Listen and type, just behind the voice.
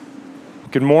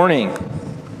Good morning.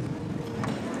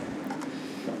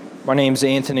 My name's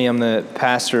Anthony. I'm the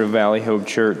pastor of Valley Hope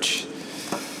Church.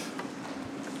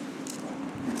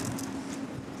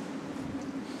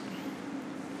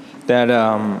 That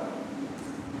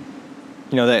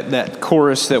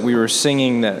chorus that we were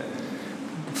singing that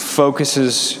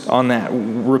focuses on that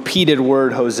repeated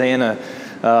word, Hosanna.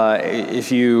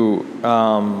 If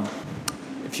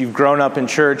you've grown up in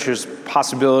church, there's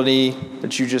possibility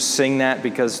that you just sing that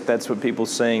because that's what people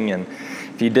sing. And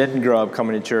if you didn't grow up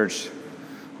coming to church,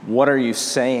 what are you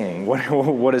saying?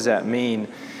 What does that mean?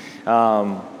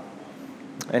 And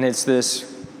it's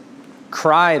this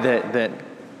cry that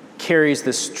carries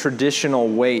this traditional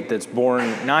weight that's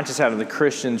born not just out of the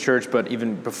Christian church, but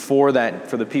even before that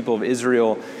for the people of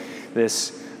Israel,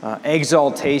 this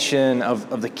exaltation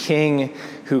of the king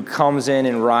who comes in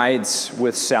and rides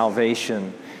with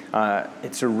salvation.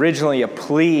 It's originally a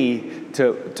plea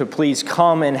to please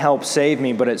come and help save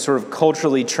me, but it sort of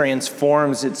culturally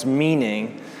transforms its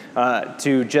meaning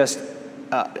to just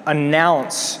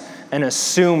announce an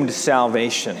assumed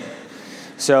salvation.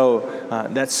 So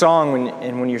that song,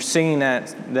 when you're singing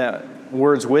that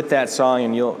words with that song,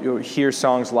 and you'll hear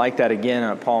songs like that again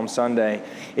on Palm Sunday,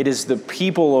 it is the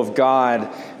people of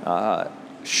God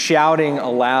shouting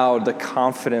aloud the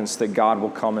confidence that God will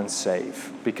come and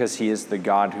save, because He is the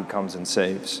God who comes and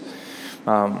saves.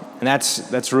 And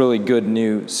that's really good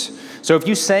news. So if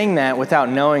you sang that without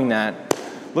knowing that,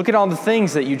 look at all the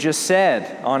things that you just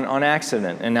said on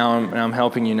accident, and now I'm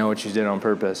helping you know what you did on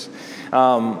purpose.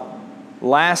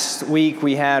 Last week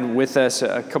we had with us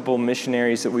a couple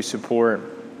missionaries that we support,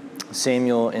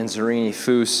 Samuel and Zarini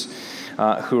Foos,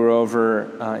 who are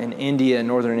over in India,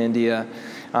 northern India.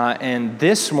 And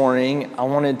this morning I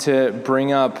wanted to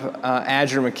bring up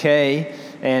Adger McKay,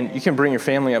 and you can bring your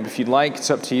family up if you'd like.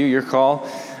 It's up to you, your call.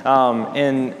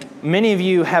 And many of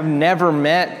you have never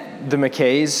met the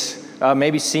McKays,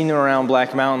 maybe seen them around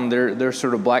Black Mountain. They're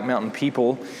sort of Black Mountain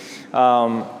people.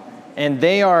 And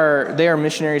they are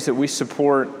missionaries that we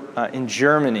support in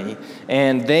Germany,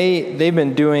 and they've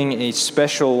been doing a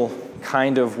special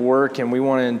kind of work, and we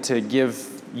wanted to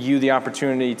give you the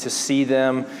opportunity to see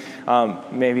them,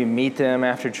 maybe meet them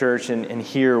after church and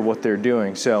hear what they're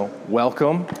doing. So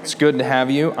welcome. It's good to have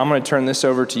you. I'm going to turn this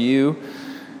over to you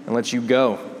and let you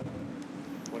go.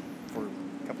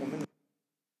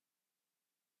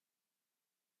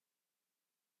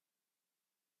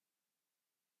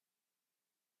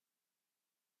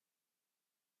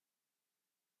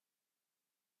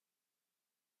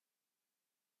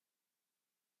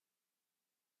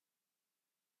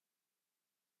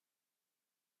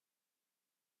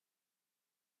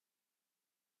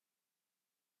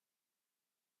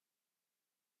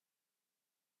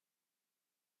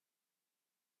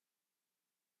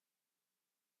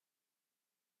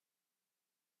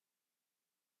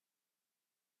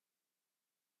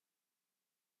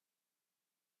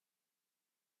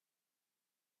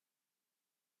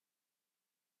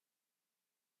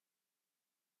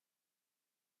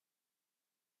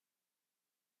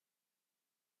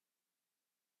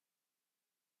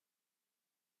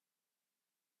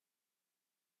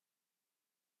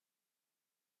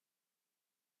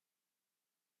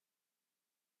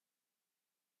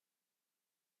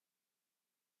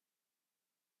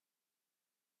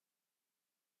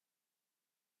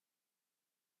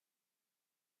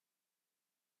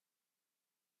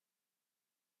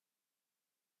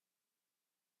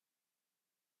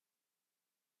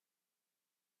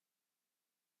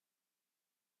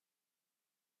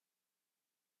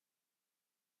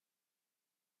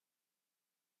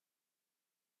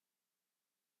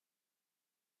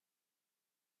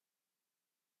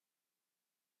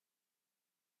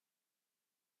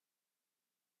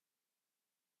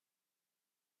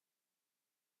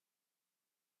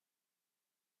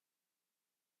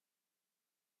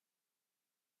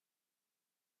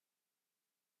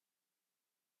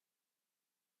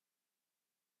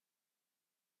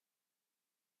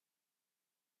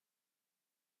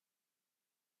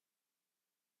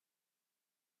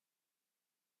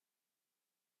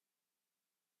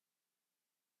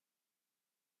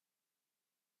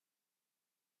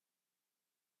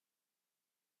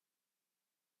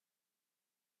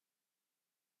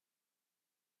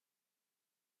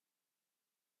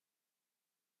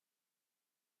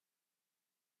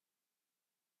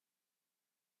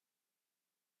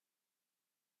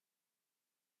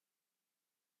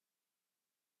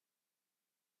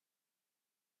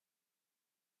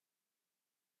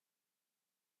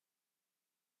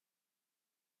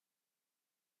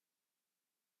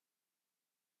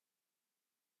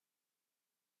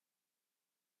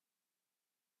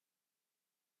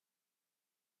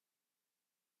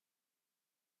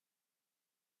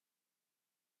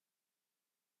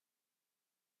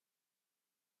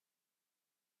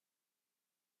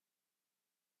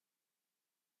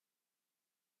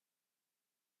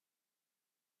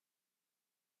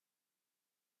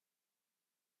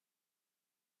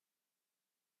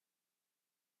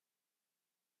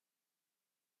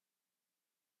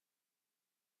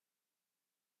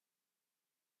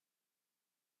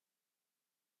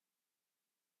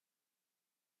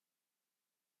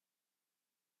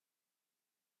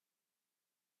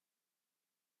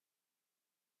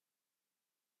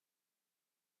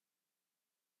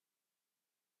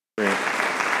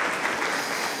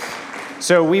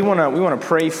 So we want to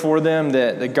pray for them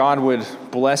that God would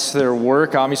bless their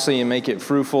work, obviously, and make it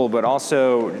fruitful, but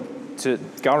also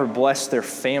God would bless their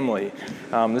family.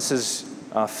 This is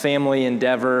a family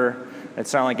endeavor.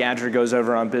 It's not like Andrew goes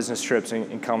over on business trips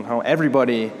and come home.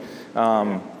 Everybody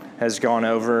has gone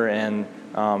over, and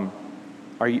are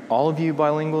all of you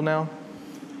bilingual now?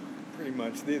 Pretty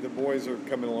much. The boys are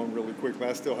coming along really quickly.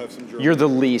 I still have some German. You're the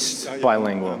least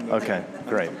bilingual. Okay,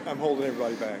 great. I'm holding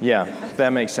everybody back. Yeah, that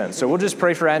makes sense. So we'll just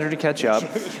pray for Andrew to catch up.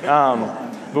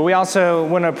 But we also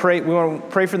want to pray. We want to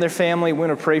pray for their family. We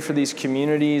want to pray for these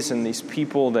communities and these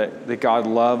people that God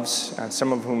loves, and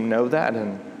some of whom know that,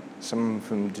 and some of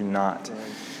whom do not.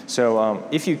 So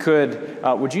if you could,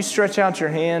 would you stretch out your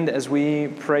hand as we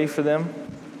pray for them?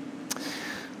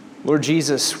 Lord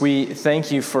Jesus, we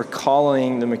thank you for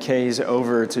calling the McKays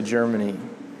over to Germany.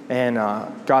 And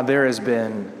God, there has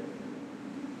been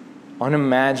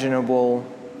unimaginable,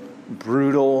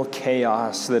 brutal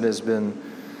chaos that has been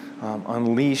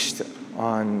unleashed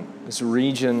on this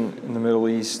region in the Middle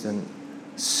East, and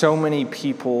so many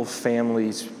people,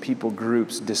 families, people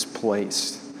groups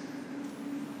displaced.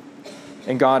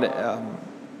 And God,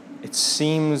 it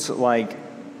seems like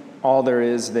all there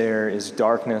is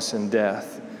darkness and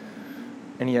death.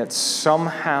 And yet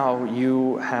somehow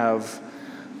you have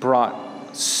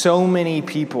brought so many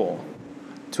people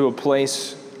to a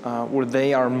place where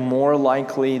they are more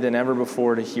likely than ever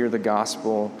before to hear the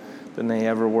gospel than they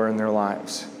ever were in their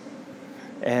lives.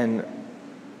 And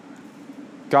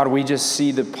God, we just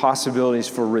see the possibilities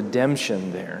for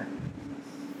redemption there.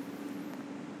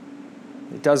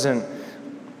 It doesn't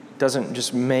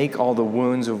just make all the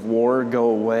wounds of war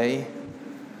go away,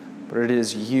 but it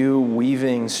is you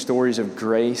weaving stories of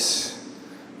grace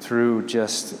through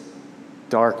just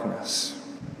darkness.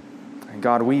 And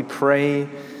God, we pray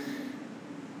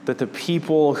that the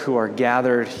people who are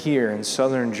gathered here in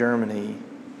southern Germany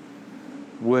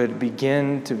would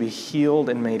begin to be healed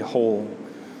and made whole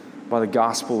by the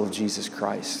gospel of Jesus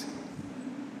Christ.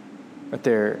 That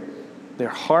their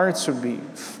hearts would be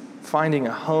finding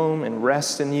a home and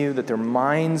rest in you, that their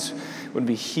minds would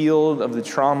be healed of the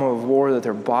trauma of war, that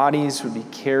their bodies would be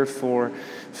cared for,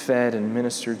 fed, and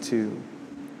ministered to.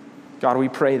 God, we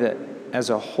pray that as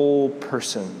a whole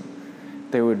person,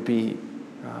 they would be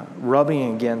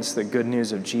rubbing against the good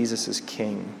news of Jesus as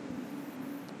King,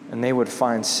 and they would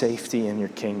find safety in your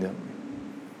kingdom.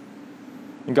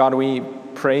 And God, we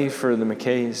pray for the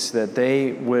McKays that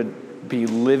they would be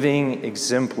living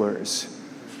exemplars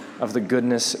of the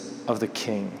goodness of the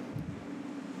King.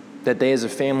 That they as a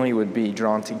family would be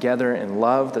drawn together in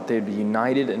love, that they'd be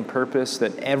united in purpose,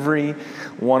 that every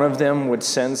one of them would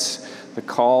sense the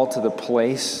call to the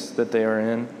place that they are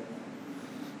in.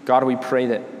 God, we pray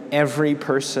that every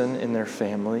person in their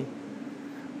family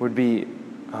would be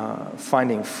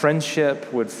finding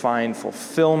friendship, would find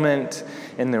fulfillment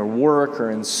in their work or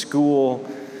in school,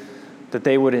 that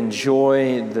they would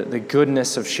enjoy the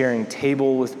goodness of sharing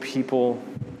table with people.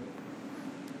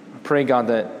 I pray, God,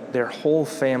 that their whole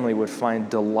family would find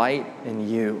delight in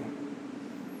you.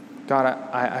 God,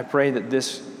 I pray that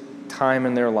this time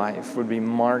in their life would be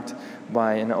marked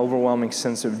by an overwhelming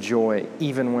sense of joy,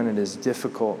 even when it is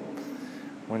difficult,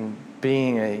 when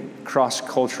being a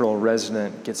cross-cultural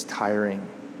resident gets tiring.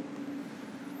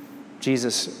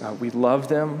 Jesus, we love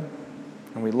them,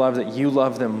 and we love that you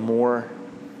love them more.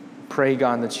 Pray,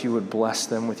 God, that you would bless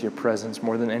them with your presence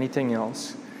more than anything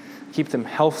else. Keep them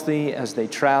healthy as they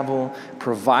travel.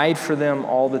 Provide for them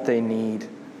all that they need.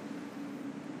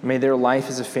 May their life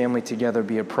as a family together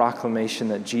be a proclamation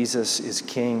that Jesus is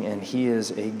King and he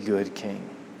is a good King.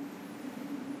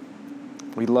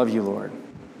 We love you, Lord.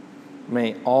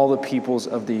 May all the peoples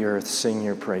of the earth sing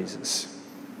your praises.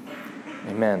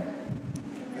 Amen.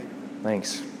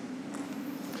 Thanks.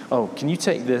 Oh, can you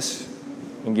take this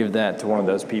and give that to one of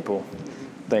those people?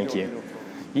 Thank you.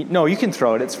 No, you can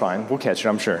throw it. It's fine. We'll catch it,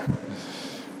 I'm sure.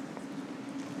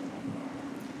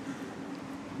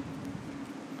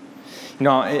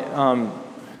 No,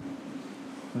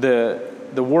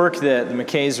 the work that the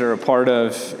McKays are a part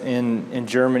of in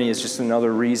Germany is just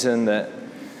another reason that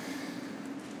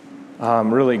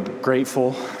I'm really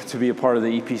grateful to be a part of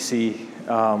the EPC.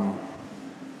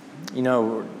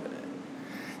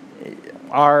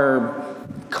 Our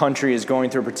country is going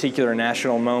through a particular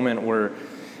national moment where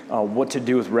what to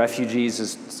do with refugees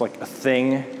is it's like a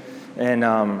thing. And,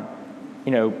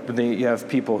 you have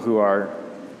people who are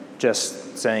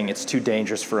just saying it's too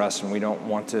dangerous for us and we don't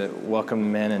want to welcome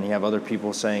them in. And you have other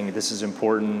people saying this is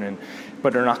important,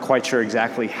 but they're not quite sure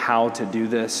exactly how to do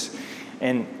this.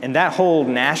 And that whole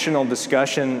national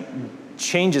discussion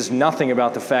changes nothing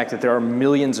about the fact that there are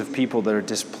millions of people that are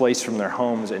displaced from their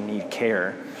homes and need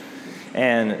care.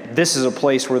 And this is a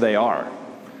place where they are.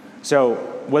 So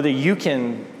whether you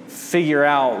can figure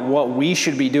out what we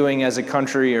should be doing as a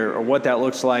country or what that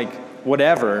looks like,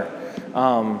 whatever,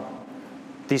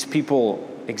 these people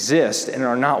exist and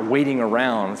are not waiting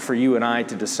around for you and I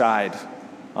to decide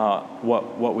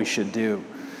what we should do.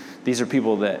 These are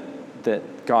people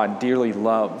that God dearly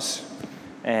loves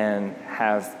and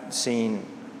have seen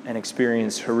and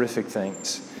experienced horrific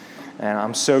things. And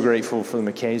I'm so grateful for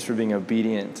the McKays for being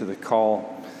obedient to the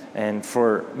call, and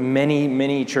for many,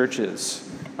 many churches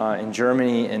in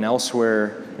Germany and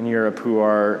elsewhere in Europe who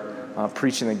are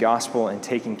preaching the gospel and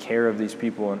taking care of these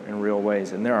people in real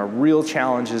ways. And there are real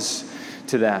challenges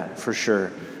to that, for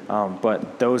sure.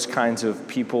 But those kinds of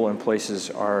people and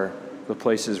places are the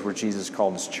places where Jesus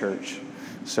called his church.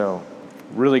 So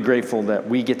really grateful that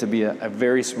we get to be a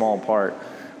very small part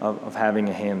of having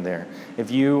a hand there. If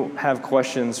you have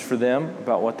questions for them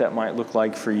about what that might look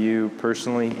like for you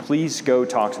personally, please go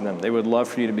talk to them. They would love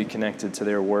for you to be connected to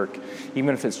their work.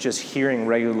 Even if it's just hearing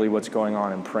regularly what's going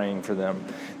on and praying for them,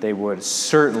 they would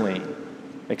certainly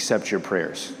accept your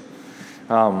prayers.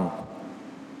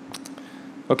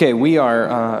 Okay, we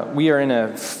are in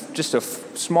just a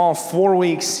small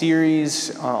 4-week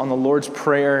series on the Lord's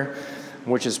Prayer,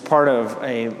 which is part of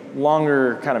a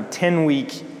longer kind of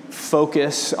 10-week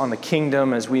focus on the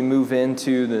kingdom as we move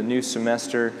into the new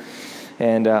semester.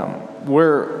 And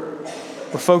we're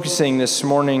focusing this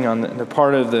morning on the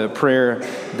part of the prayer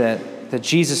that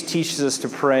Jesus teaches us to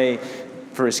pray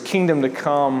for his kingdom to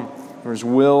come, for his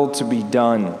will to be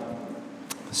done.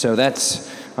 So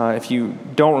that's, if you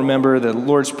don't remember the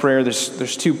Lord's Prayer,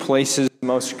 there's 2 places. The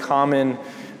most common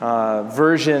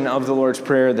version of the Lord's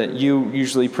Prayer that you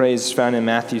usually pray is found in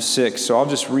Matthew 6. So I'll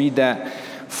just read that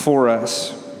for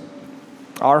us.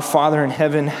 Our Father in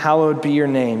heaven, hallowed be your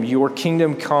name. Your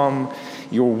kingdom come,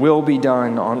 your will be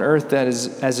done on earth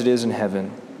as it is in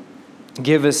heaven.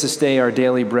 Give us this day our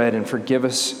daily bread, and forgive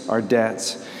us our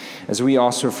debts as we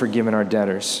also have forgiven our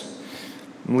debtors.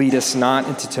 Lead us not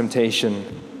into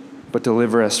temptation, but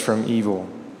deliver us from evil.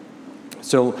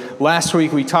 So last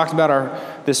week we talked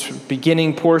about this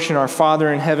beginning portion, our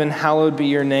Father in heaven, hallowed be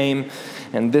your name.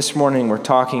 And this morning we're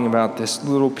talking about this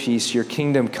little piece, your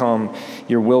kingdom come,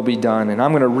 your will be done. And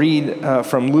I'm going to read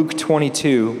from Luke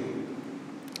 22,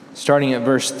 starting at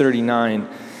verse 39.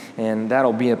 And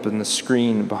that'll be up on the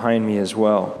screen behind me as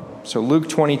well. So Luke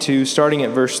 22, starting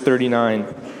at verse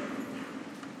 39.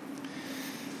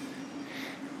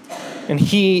 And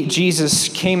he, Jesus,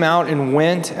 came out and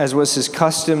went, as was his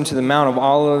custom, to the Mount of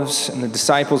Olives, and the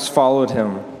disciples followed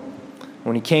him.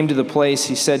 When he came to the place,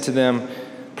 he said to them,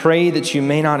 "Pray that you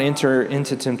may not enter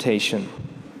into temptation."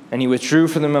 And he withdrew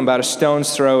from them about a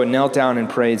stone's throw and knelt down and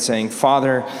prayed, saying,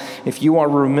 "Father, if you are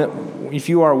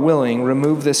willing,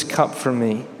 remove this cup from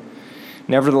me.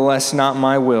 Nevertheless, not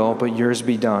my will, but yours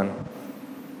be done."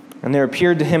 And there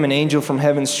appeared to him an angel from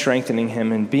heaven strengthening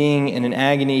him. And being in an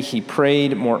agony, he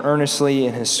prayed more earnestly,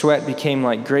 and his sweat became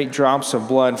like great drops of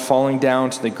blood falling down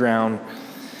to the ground.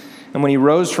 And when he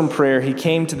rose from prayer, he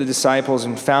came to the disciples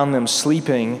and found them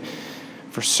sleeping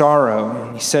for sorrow.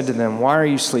 And he said to them, "Why are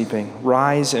you sleeping?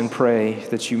 Rise and pray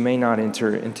that you may not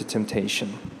enter into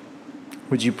temptation."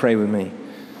 Would you pray with me?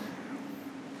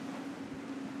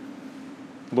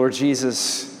 Lord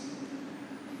Jesus,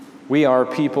 we are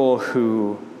people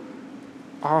who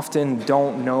often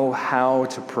don't know how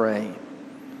to pray.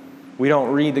 We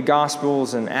don't read the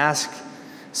Gospels and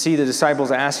see the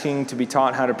disciples asking to be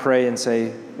taught how to pray and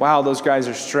say, "Wow, those guys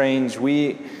are strange."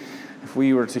 If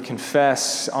we were to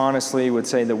confess honestly, would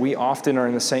say that we often are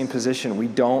in the same position. We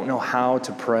don't know how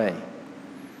to pray.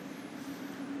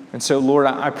 And so, Lord,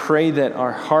 I pray that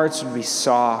our hearts would be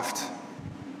soft,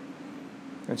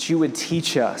 that you would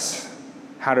teach us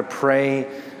how to pray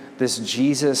this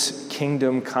Jesus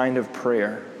kingdom kind of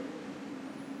prayer.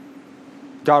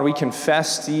 God, we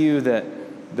confess to you that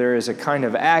there is a kind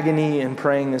of agony in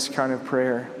praying this kind of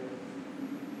prayer.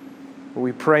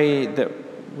 We pray that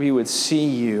we would see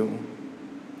you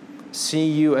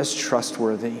as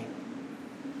trustworthy.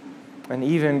 And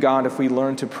even, God, if we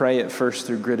learn to pray at first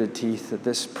through gritted teeth, that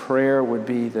this prayer would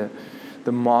be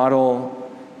the model,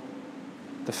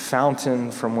 the fountain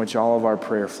from which all of our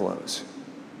prayer flows.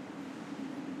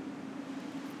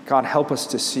 God, help us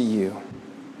to see you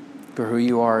for who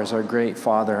you are as our great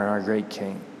Father and our great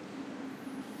King.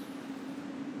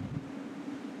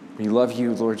 We love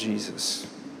you, Lord Jesus.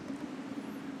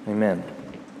 Amen.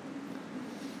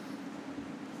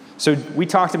 So we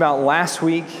talked about last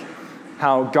week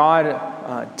how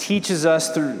God teaches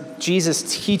us through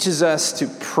Jesus teaches us to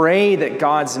pray that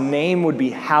God's name would be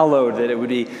hallowed, that it would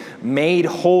be made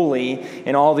holy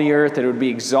in all the earth, that it would be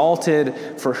exalted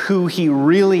for who he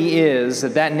really is,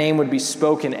 that that name would be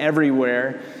spoken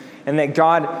everywhere, and that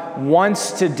God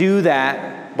wants to do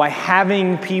that by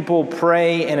having people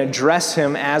pray and address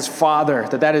him as Father,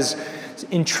 that is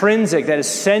intrinsic, that is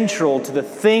central to the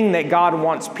thing that God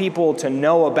wants people to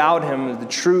know about him, the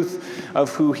truth of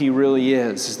who he really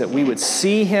is that we would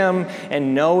see him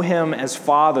and know him as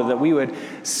Father, that we would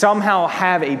somehow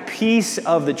have a piece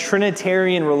of the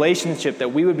Trinitarian relationship,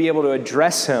 that we would be able to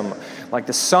address him like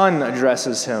the Son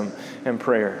addresses him in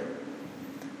prayer.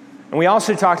 And we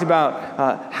also talked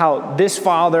about how this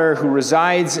Father who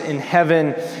resides in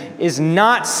heaven is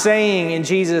not saying in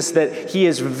Jesus that he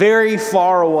is very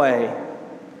far away.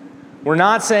 We're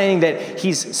not saying that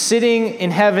he's sitting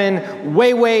in heaven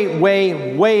way, way,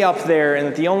 way, way up there, and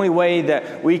that the only way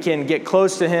that we can get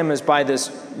close to him is by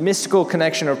this mystical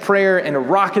connection of prayer and a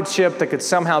rocket ship that could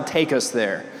somehow take us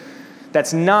there.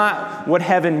 That's not what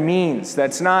heaven means.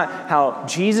 That's not how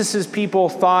Jesus' people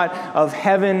thought of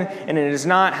heaven, and it is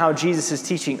not how Jesus is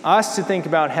teaching us to think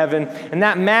about heaven. And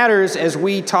that matters as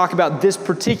we talk about this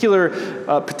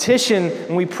particular petition,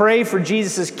 and we pray for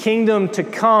Jesus' kingdom to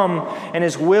come and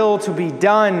his will to be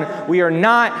done. We are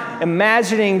not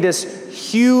imagining this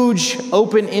huge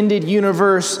open-ended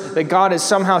universe that God is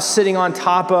somehow sitting on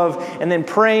top of and then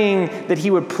praying that he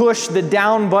would push the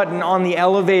down button on the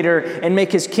elevator and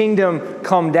make his kingdom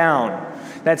come down.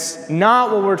 That's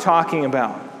not what we're talking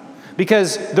about.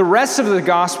 Because the rest of the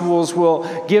Gospels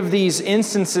will give these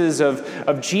instances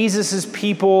of Jesus'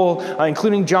 people,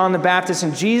 including John the Baptist,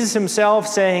 and Jesus himself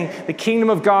saying the kingdom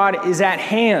of God is at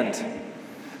hand.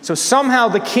 So somehow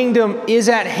the kingdom is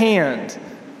at hand.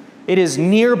 It is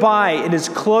nearby, it is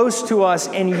close to us,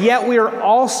 and yet we are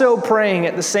also praying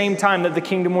at the same time that the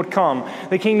kingdom would come.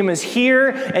 The kingdom is here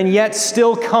and yet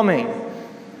still coming.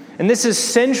 And this is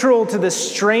central to the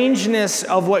strangeness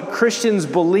of what Christians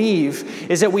believe,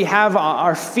 is that we have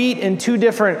our feet in two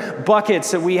different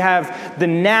buckets, that we have the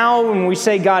now when we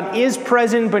say God is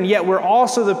present, but yet we're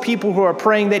also the people who are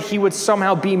praying that he would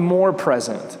somehow be more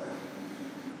present.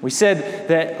 We said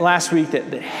that last week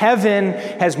that heaven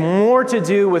has more to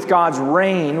do with God's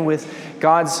reign, with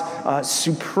God's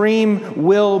supreme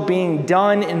will being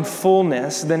done in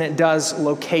fullness than it does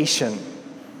location.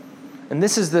 And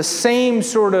this is the same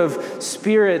sort of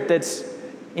spirit that's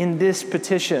in this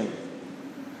petition.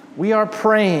 We are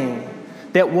praying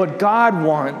that what God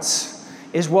wants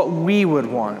is what we would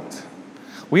want.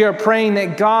 We are praying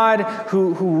that God,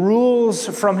 who rules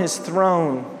from his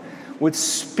throne, would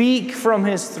speak from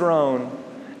his throne,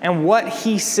 and what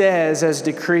he says as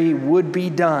decree would be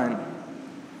done.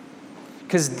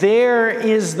 Because there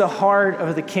is the heart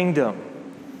of the kingdom.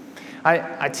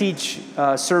 I teach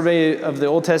a survey of the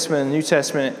Old Testament and New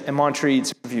Testament at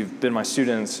Montreat, if you've been my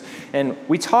students, and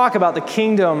we talk about the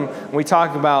kingdom, and we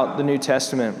talk about the New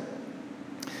Testament.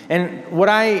 And what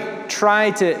I try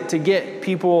to get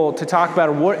people to talk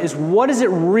about what does it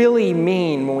really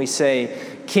mean when we say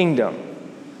kingdom?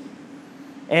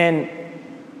 And,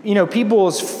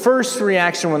 people's first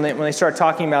reaction when they start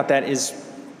talking about that is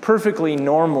perfectly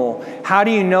normal. How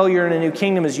do you know you're in a new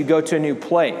kingdom? Is you go to a new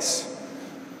place.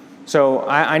 So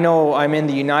I know I'm in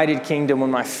the United Kingdom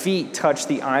when my feet touch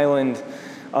the island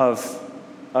of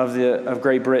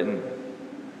Great Britain.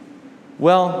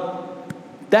 Well,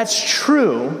 that's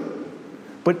true,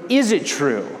 but is it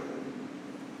true?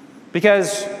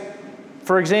 Because,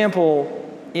 for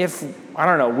example, if,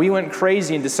 we went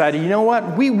crazy and decided, you know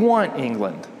what, we want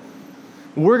England.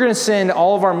 We're going to send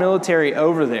all of our military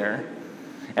over there,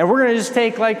 and we're going to just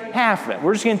take half of it.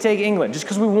 We're just going to take England just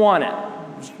because we want it.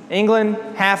 England,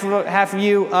 half of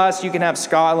you, us, you can have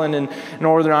Scotland and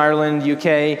Northern Ireland,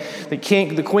 UK.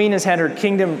 The Queen has had her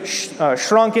kingdom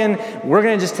shrunken. We're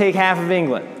going to just take half of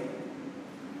England.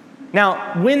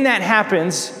 Now, when that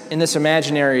happens in this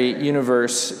imaginary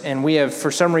universe, and we have,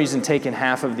 for some reason, taken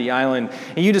half of the island,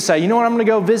 and you decide, you know what, I'm going to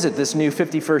go visit this new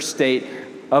 51st state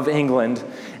of England,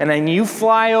 and then you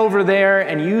fly over there,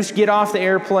 and you get off the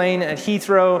airplane at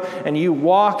Heathrow, and you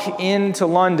walk into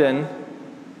London.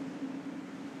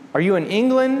 Are you in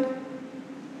England,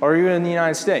 or are you in the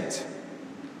United States?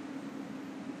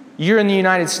 You're in the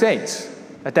United States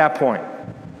at that point.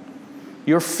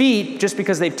 Your feet, just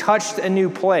because they've touched a new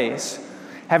place,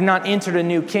 have not entered a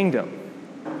new kingdom.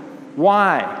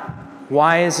 Why?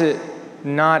 Why is it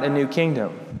not a new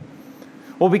kingdom?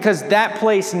 Well, because that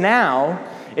place now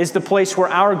is the place where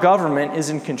our government is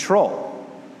in control.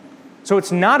 So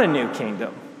it's not a new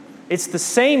kingdom. It's the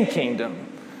same kingdom.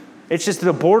 It's just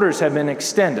the borders have been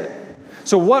extended.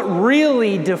 So what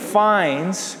really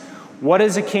defines what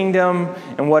is a kingdom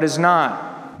and what is not?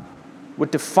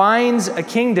 What defines a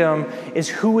kingdom is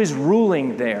who is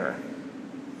ruling there.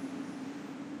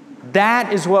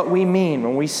 That is what we mean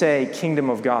when we say kingdom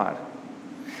of God.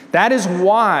 That is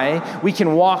why we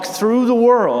can walk through the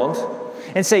world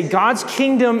and say God's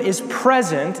kingdom is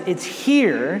present, it's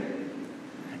here,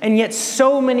 and yet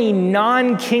so many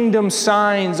non-kingdom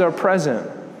signs are present.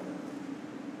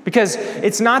 Because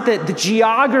it's not that the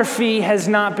geography has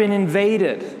not been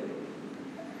invaded.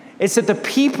 It's that the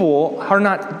people are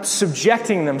not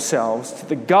subjecting themselves to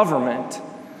the government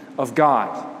of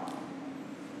God.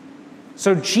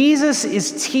 So Jesus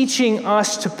is teaching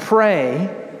us to pray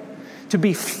to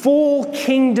be full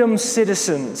kingdom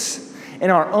citizens in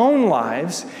our own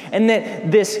lives, and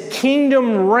that this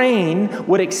kingdom reign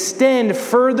would extend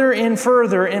further and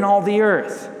further in all the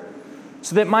earth,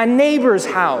 so that my neighbor's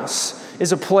house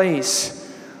is a place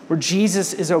where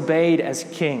Jesus is obeyed as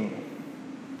king,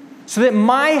 so that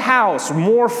my house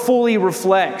more fully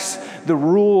reflects the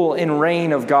rule and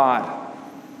reign of God.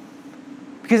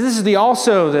 Because this is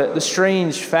the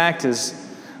strange fact is,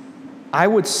 I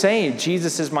would say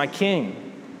Jesus is my king.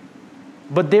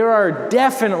 But there are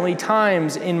definitely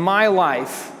times in my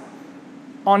life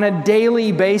on a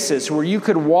daily basis where you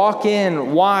could walk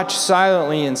in, watch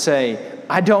silently and say,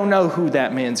 I don't know who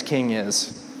that man's king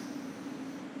is.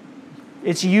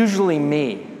 It's usually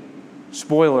me.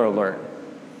 Spoiler alert.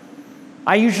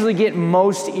 I usually get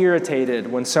most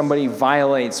irritated when somebody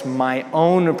violates my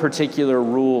own particular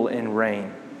rule and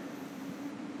reign.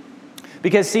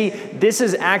 Because see, this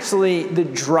is actually the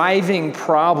driving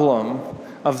problem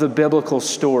of the biblical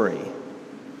story.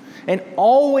 And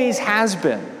always has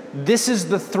been. This is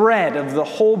the thread of the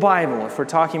whole Bible if we're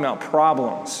talking about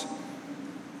problems.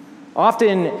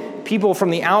 Often people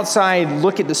from the outside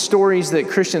look at the stories that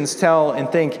Christians tell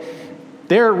and think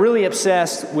they're really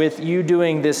obsessed with you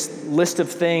doing this list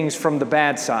of things from the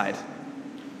bad side.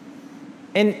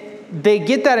 And they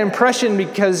get that impression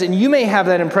and you may have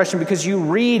that impression because you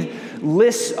read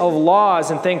lists of laws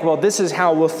and think, well, this is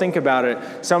how we'll think about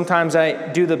it. Sometimes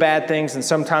I do the bad things and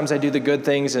sometimes I do the good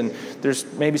things, and there's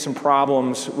maybe some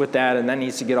problems with that, and that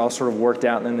needs to get all sort of worked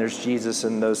out, and then there's Jesus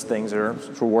and those things are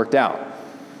sort of worked out.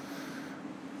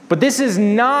 But this is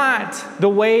not the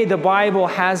way the Bible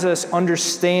has us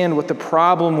understand what the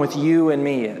problem with you and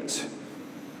me is.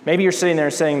 Maybe you're sitting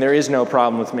there saying there is no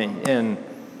problem with me, and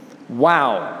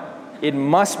wow, it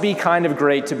must be kind of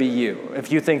great to be you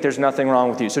if you think there's nothing wrong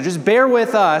with you. So just bear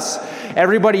with us,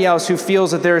 everybody else who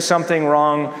feels that there is something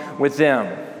wrong with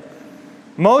them.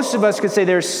 Most of us could say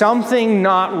there's something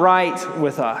not right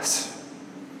with us.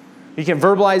 You can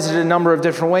verbalize it a number of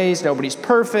different ways. Nobody's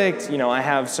perfect. I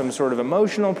have some sort of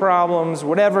emotional problems,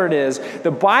 whatever it is.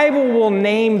 The Bible will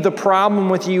name the problem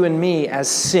with you and me as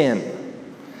sin.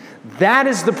 That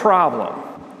is the problem.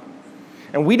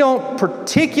 And we don't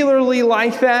particularly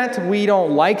like that. We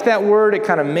don't like that word. It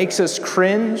kind of makes us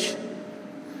cringe.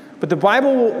 But the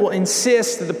Bible will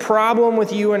insist that the problem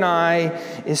with you and I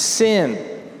is sin.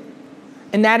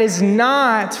 And that is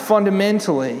not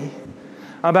fundamentally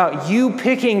about you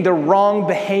picking the wrong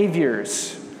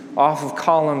behaviors off of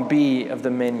column B of the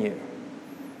menu.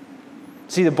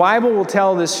 See, the Bible will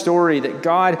tell this story that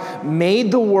God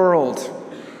made the world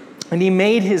and He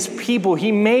made His people.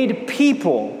 He made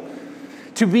people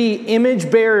to be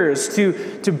image bearers,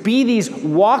 to be these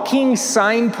walking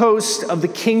signposts of the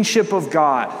kingship of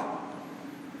God.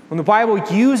 When the Bible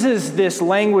uses this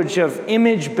language of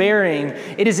image bearing,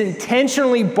 it is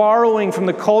intentionally borrowing from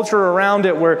the culture around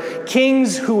it, where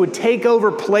kings who would take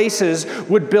over places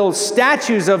would build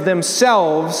statues of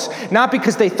themselves, not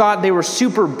because they thought they were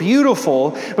super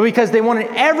beautiful, but because they wanted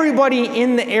everybody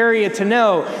in the area to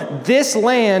know this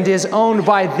land is owned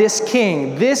by this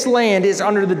king. This land is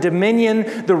under the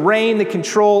dominion, the reign, the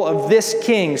control of this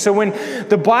king. So when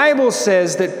the Bible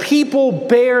says that people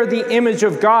bear the image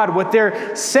of God, what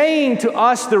they're saying to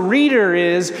us, the reader,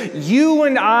 is you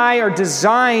and I are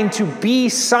designed to be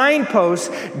signposts,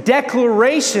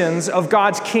 declarations of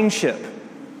God's kingship.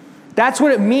 That's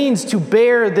what it means to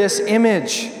bear this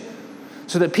image,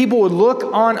 so that people would look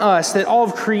on us, that all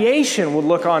of creation would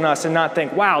look on us and not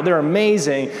think, wow, they're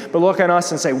amazing, but look on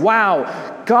us and say,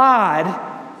 wow,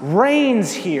 God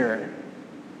reigns here.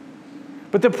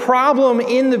 But the problem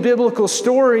in the biblical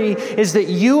story is that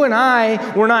you and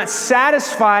I were not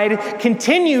satisfied,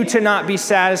 continue to not be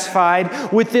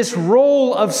satisfied with this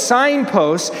role of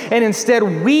signposts, and instead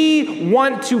we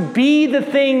want to be the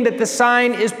thing that the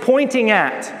sign is pointing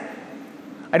at.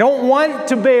 I don't want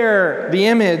to bear the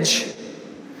image.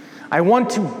 I want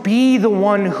to be the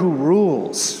one who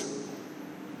rules.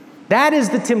 That is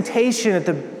the temptation at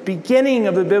the beginning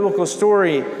of the biblical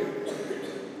story.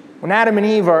 When Adam and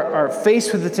Eve are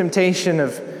faced with the temptation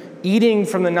of eating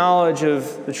from the knowledge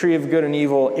of the tree of good and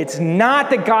evil, it's not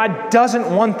that God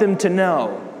doesn't want them to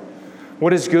know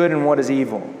what is good and what is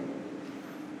evil.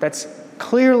 That's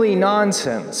clearly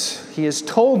nonsense. He has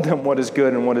told them what is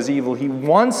good and what is evil. He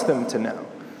wants them to know.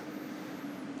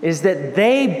 Is that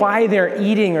they, by their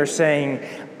eating, are saying,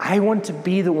 I want to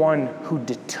be the one who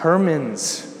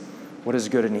determines what is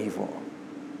good and evil.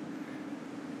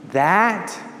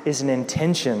 That is an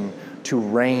intention to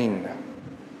reign.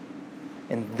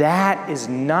 And that is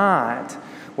not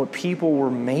what people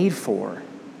were made for.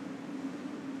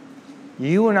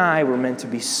 You and I were meant to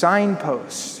be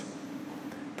signposts,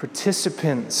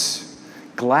 participants,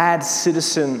 glad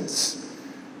citizens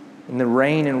in the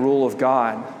reign and rule of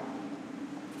God.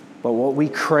 But what we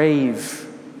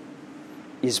crave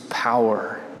is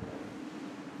power.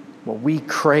 What we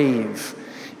crave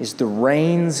is the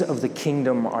reins of the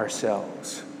kingdom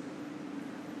ourselves.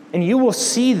 And you will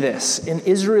see this in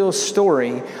Israel's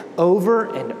story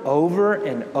over and over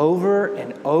and over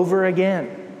and over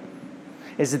again.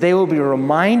 Is that they will be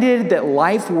reminded that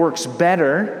life works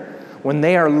better when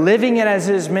they are living it as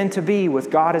it is meant to be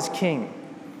with God as king.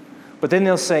 But then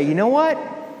they'll say, you know what?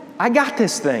 I got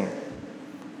this thing.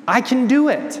 I can do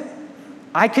it.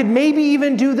 I could maybe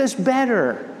even do this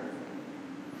better.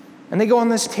 And they go on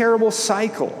this terrible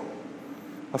cycle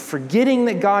of forgetting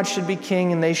that God should be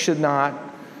king and they should not.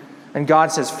 And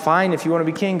God says, fine, if you want to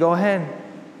be king, go ahead.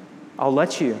 I'll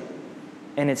let you.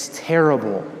 And it's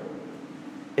terrible.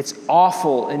 It's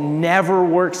awful. It never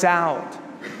works out.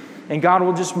 And God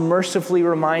will just mercifully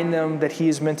remind them that he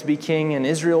is meant to be king, and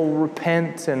Israel will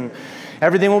repent and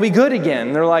everything will be good again.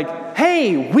 And they're like,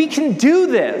 hey, we can do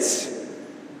this.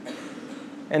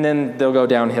 And then they'll go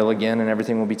downhill again and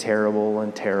everything will be terrible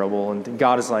and terrible. And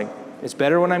God is like, it's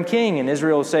better when I'm king. And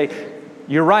Israel will say,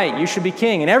 you're right, you should be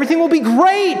king. And everything will be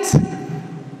great.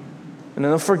 And then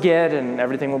they'll forget and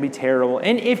everything will be terrible.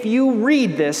 And if you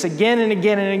read this again and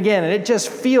again and again, and it just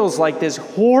feels like this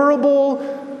horrible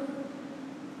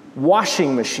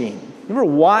washing machine. You ever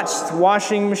watched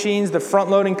washing machines, the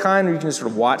front-loading kind, where you can just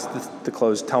sort of watch the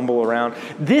clothes tumble around?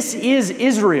 This is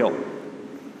Israel.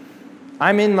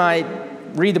 I'm in my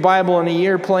Read the Bible in a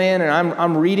Year plan, and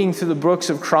I'm reading through the books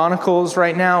of Chronicles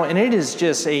right now, and it is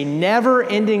just a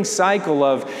never-ending cycle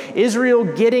of Israel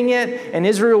getting it and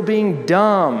Israel being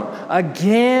dumb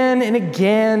again and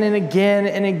again and again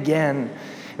and again.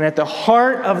 And at the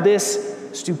heart of this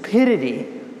stupidity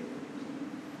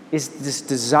is this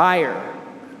desire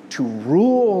to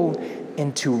rule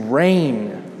and to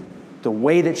reign the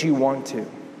way that you want to.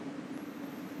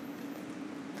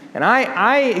 And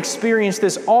I experience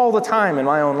this all the time in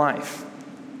my own life,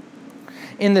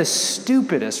 in the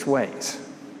stupidest ways.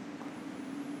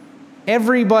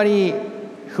 Everybody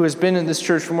who has been in this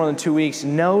church for more than 2 weeks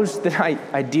knows that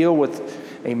I deal with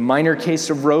a minor case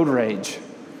of road rage.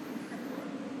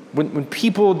 When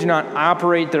people do not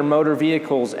operate their motor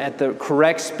vehicles at the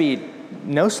correct speed,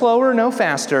 no slower, no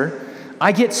faster,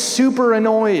 I get super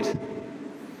annoyed.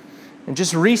 And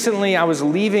just recently, I was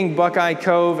leaving Buckeye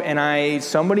Cove, and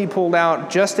somebody pulled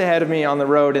out just ahead of me on the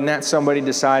road, and that somebody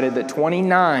decided that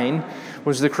 29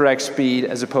 was the correct speed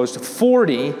as opposed to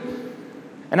 40.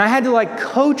 And I had to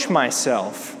coach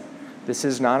myself. This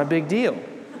is not a big deal.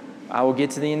 I will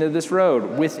get to the end of this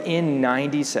road within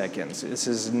 90 seconds. This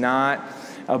is not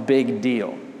a big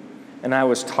deal. And I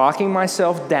was talking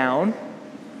myself down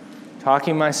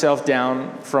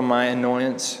from my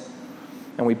annoyance.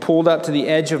 And we pulled up to the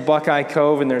edge of Buckeye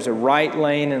Cove, and there's a right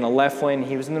lane and a left lane.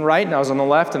 He was in the right, and I was on the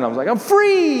left, and I was like, I'm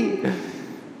free!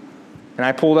 And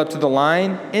I pulled up to the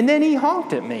line, and then he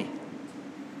honked at me.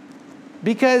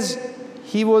 Because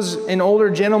he was an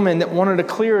older gentleman that wanted a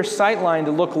clearer sight line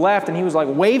to look left, and he was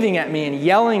waving at me and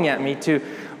yelling at me to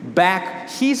back.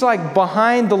 He's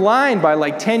behind the line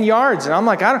by 10 yards, and I'm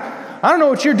like, I don't know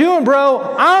what you're doing,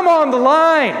 bro. I'm on the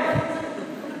line.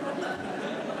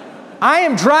 I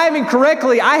am driving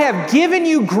correctly. I have given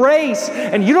you grace,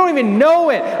 and you don't even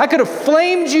know it. I could have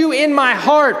flamed you in my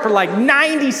heart for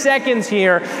 90 seconds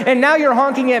here, and now you're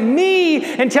honking at me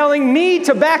and telling me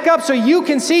to back up so you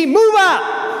can see. Move up!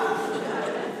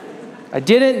 I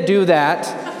didn't do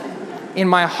that. In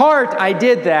my heart, I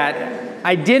did that.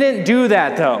 I didn't do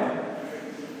that, though.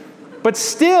 But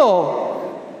still,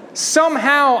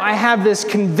 somehow I have this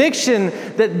conviction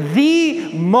that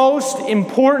the most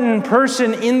important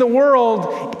person in the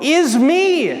world is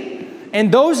me.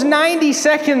 And those 90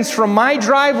 seconds from my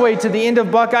driveway to the end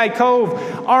of Buckeye Cove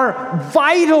are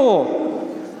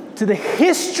vital to the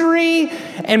history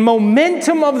and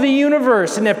momentum of the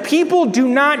universe. And if people do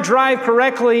not drive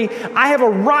correctly, I have a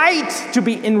right to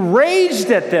be enraged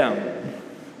at them,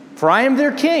 for I am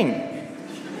their king.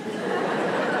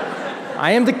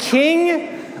 I am the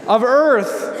king of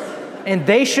earth, and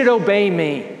they should obey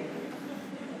me.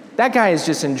 That guy is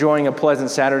just enjoying a pleasant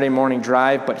Saturday morning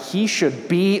drive, but he should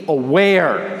be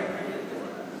aware.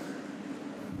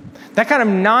 That kind of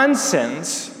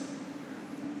nonsense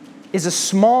is a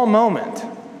small moment.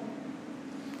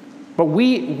 But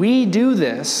we do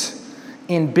this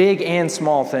in big and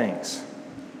small things.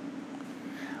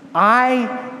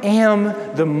 I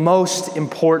am the most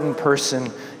important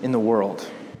person in the world.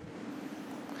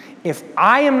 If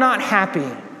I am not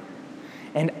happy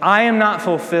and I am not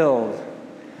fulfilled,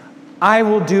 I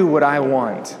will do what I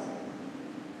want.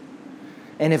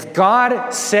 And if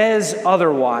God says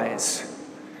otherwise,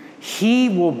 He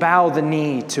will bow the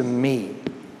knee to me,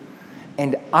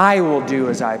 and I will do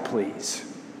as I please.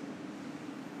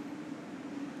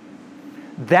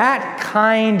 That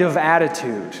kind of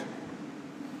attitude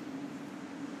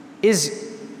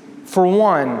is, for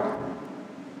one,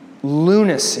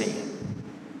 lunacy.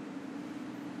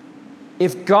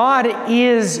 If God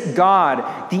is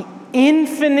God, the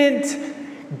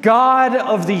infinite God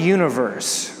of the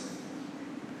universe,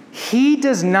 He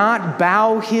does not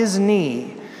bow His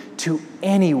knee to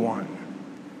anyone.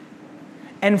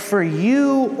 And for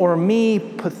you or me,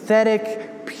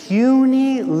 pathetic,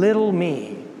 puny little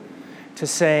me, to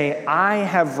say, I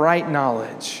have right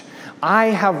knowledge, I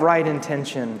have right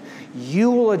intention, you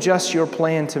will adjust your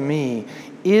plan to me,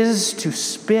 is to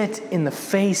spit in the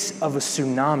face of a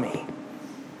tsunami.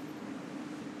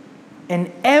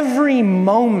 And every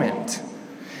moment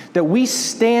that we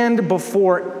stand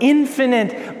before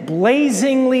infinite,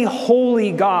 blazingly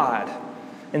holy God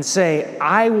and say,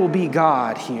 I will be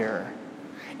God here,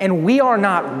 and we are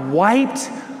not wiped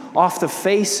off the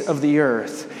face of the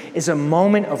earth, is a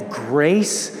moment of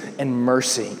grace and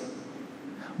mercy.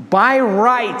 By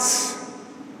rights,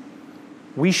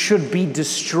 we should be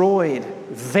destroyed,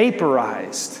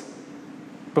 vaporized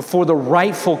before the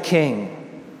rightful king,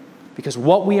 because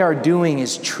what we are doing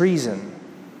is treason.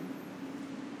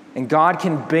 And God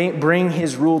can bring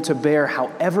His rule to bear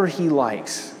however He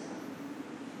likes.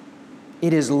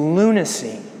 It is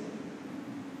lunacy.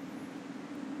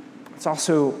 It's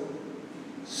also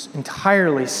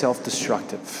entirely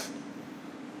self-destructive.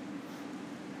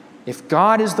 If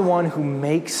God is the one who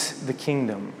makes the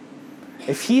kingdom,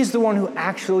 if He is the one who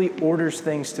actually orders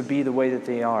things to be the way that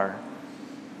they are,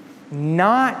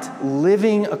 not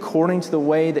living according to the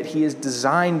way that He has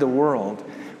designed the world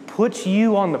puts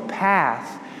you on the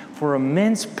path for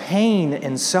immense pain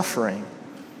and suffering.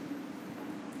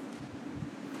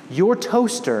 Your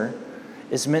toaster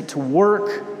is meant to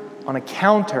work on a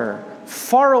counter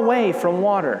far away from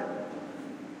water.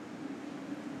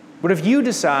 But if you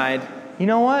decide, you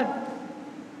know what?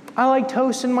 I like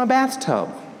toast in my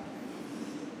bathtub.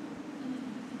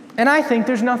 And I think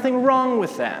there's nothing wrong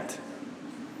with that.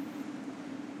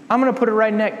 I'm going to put it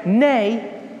right next.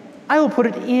 Nay, I will put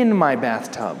it in my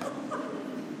bathtub.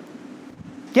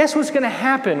 Guess what's going to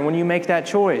happen when you make that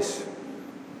choice?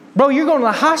 Bro, you're going to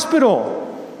the hospital.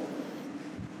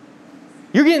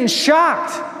 You're getting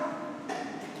shocked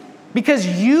because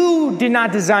you did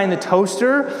not design the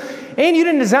toaster and you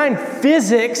didn't design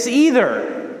physics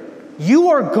either. You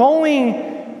are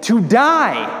going to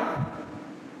die.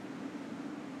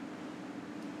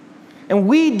 And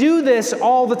we do this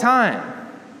all the time.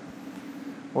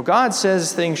 Well, God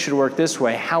says things should work this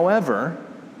way. However,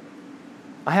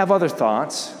 I have other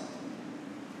thoughts.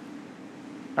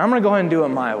 I'm going to go ahead and do it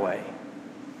my way.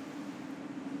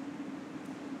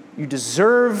 I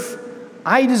deserve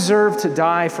to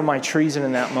die for my treason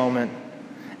in that moment.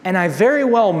 And I very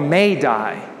well may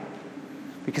die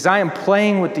because I am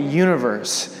playing with the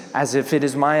universe as if it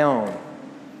is my own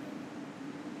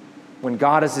when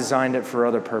God has designed it for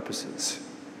other purposes.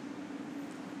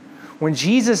 When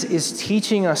Jesus is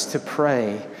teaching us to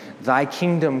pray, Thy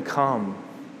kingdom come,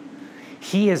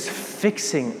 He is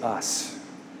fixing us.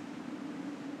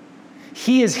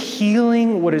 He is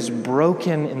healing what is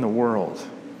broken in the world.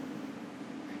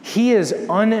 He is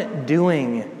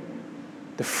undoing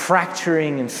the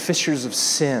fracturing and fissures of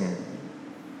sin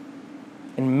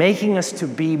and making us to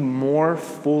be more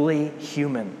fully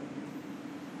human.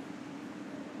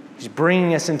 He's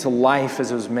bringing us into life as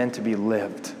it was meant to be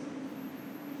lived.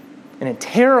 And it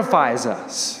terrifies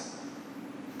us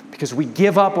because we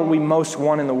give up what we most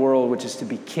want in the world, which is to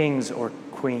be kings or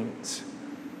queens.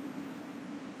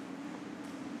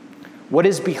 What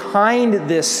is behind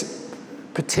this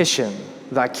petition,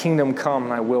 Thy kingdom come,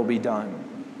 Thy will be done,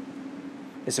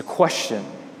 is a question.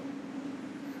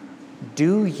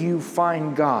 Do you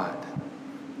find God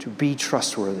to be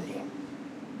trustworthy?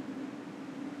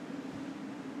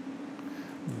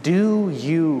 Do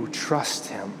you trust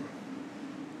Him?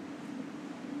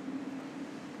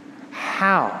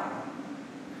 How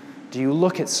do you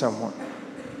look at someone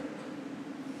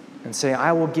and say,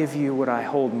 I will give you what I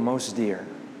hold most dear?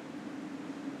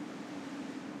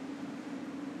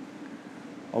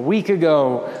 A week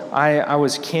ago, I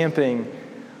was camping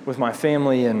with my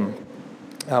family, and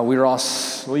we were all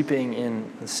sleeping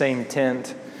in the same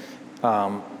tent,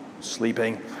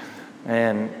 sleeping.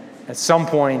 And at some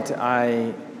point,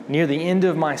 near the end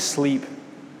of my sleep,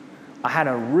 I had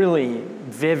a really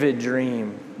vivid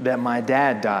dream that my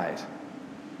dad died.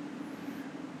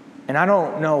 And I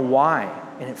don't know why,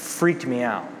 and it freaked me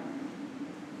out.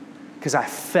 Because I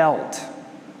felt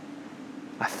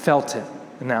it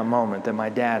in that moment that my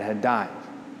dad had died.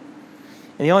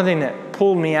 And the only thing that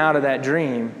pulled me out of that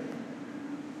dream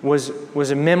was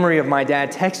a memory of my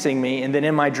dad texting me, and then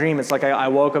in my dream, it's like I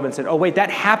woke up and said, oh wait, that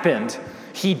happened.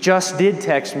 He just did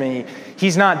text me.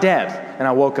 He's not dead. And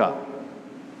I woke up.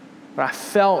 But I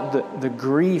felt the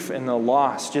grief and the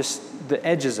loss, just the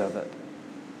edges of it.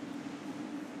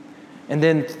 And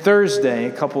then Thursday,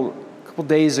 a couple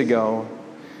days ago,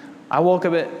 I woke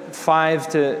up at 5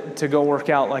 to go work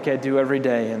out like I do every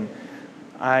day. And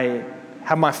I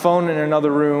have my phone in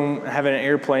another room, I have it in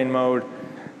airplane mode.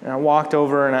 And I walked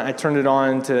over and I turned it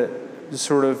on to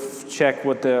sort of check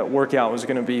what the workout was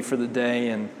going to be for the day.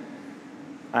 And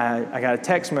I got a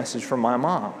text message from my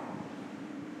mom.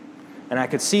 And I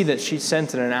could see that she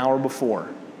sent it an hour before.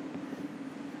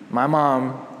 My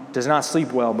mom does not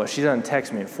sleep well, but she doesn't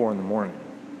text me at 4 a.m. And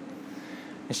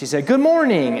she said, "Good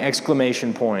morning!" !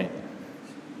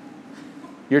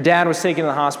 Your dad was taken to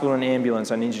the hospital in an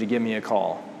ambulance. I need you to give me a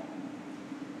call.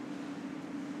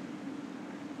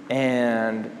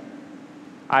 And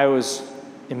I was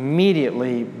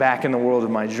immediately back in the world of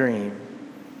my dream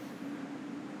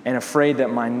and afraid that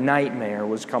my nightmare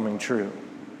was coming true.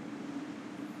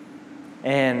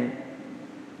 And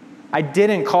I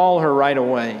didn't call her right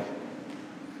away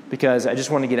because I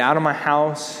just wanted to get out of my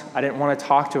house. I didn't want to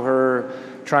talk to her,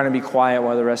 trying to be quiet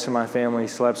while the rest of my family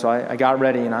slept. So I got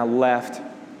ready and I left.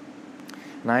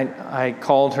 And I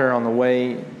called her on the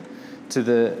way to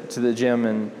the gym,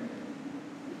 and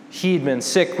he'd been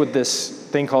sick with this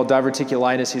thing called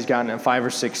diverticulitis. He's gotten it 5 or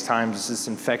 6 times. It's this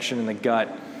infection in the gut.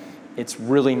 It's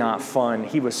really not fun.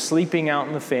 He was sleeping out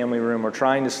in the family room or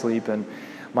trying to sleep, and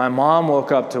my mom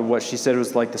woke up to what she said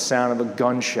was like the sound of a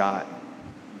gunshot.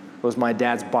 It was my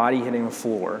dad's body hitting the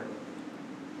floor.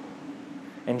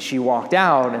 And she walked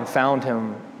out and found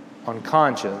him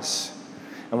unconscious.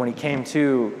 And when he came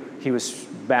to, he was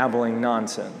babbling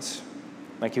nonsense,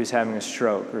 like he was having a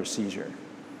stroke or a seizure.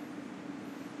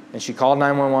 And she called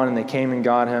 911, and they came and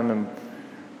got him. And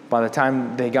by the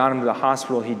time they got him to the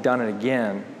hospital, he'd done it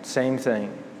again, same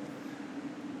thing.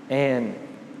 And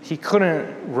he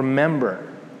couldn't remember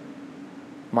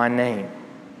my name.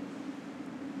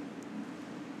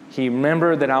 He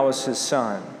remembered that I was his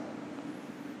son,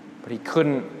 but he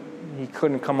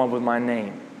couldn't come up with my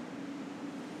name.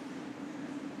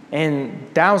 And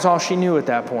that was all she knew at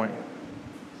that point.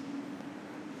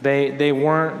 They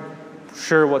weren't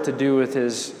sure what to do with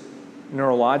his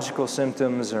neurological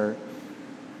symptoms, and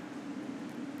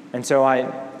so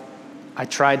I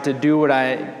tried to do what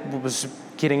I was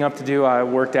getting up to do. I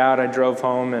worked out, I drove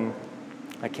home, and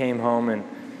I came home and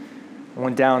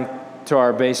went down to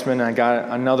our basement. I got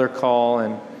another call,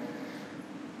 and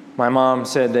my mom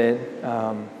said that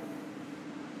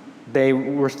they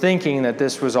were thinking that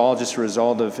this was all just a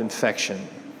result of infection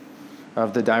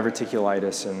of the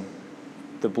diverticulitis and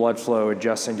the blood flow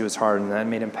adjusting to his heart, and that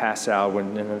made him pass out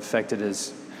when it affected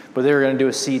his. But they were going to do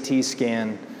a CT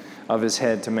scan of his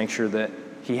head to make sure that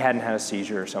he hadn't had a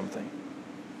seizure or something.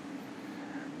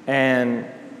 And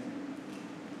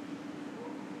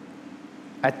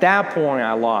at that point,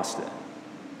 I lost it.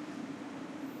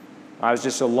 I was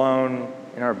just alone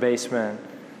in our basement,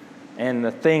 and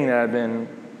the thing that I'd been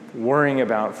worrying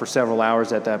about for several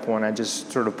hours at that point, I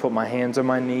just sort of put my hands on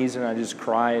my knees and I just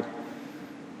cried.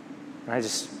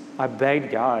 And I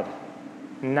begged God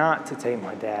not to take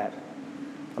my dad.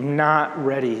 I'm not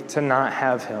ready to not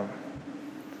have him.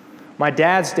 My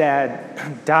dad's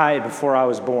dad died before I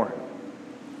was born.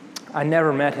 I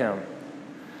never met him.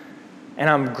 And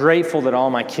I'm grateful that all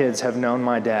my kids have known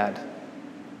my dad.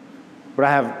 But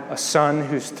I have a son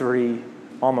who's 3,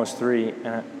 almost 3,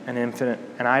 and an infant,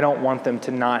 and I don't want them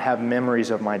to not have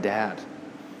memories of my dad.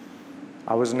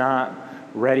 I was not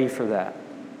ready for that.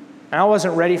 And I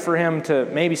wasn't ready for him to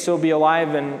maybe still be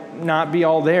alive and not be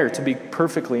all there, to be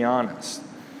perfectly honest.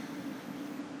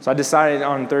 So I decided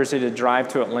on Thursday to drive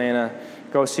to Atlanta,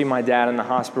 go see my dad in the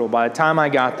hospital. By the time I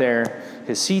got there,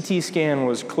 his CT scan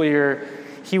was clear.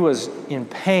 He was in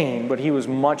pain, but he was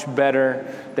much better.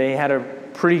 They had a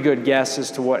pretty good guess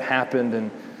as to what happened,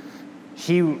 and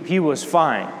he was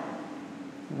fine,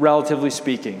 relatively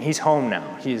speaking. He's home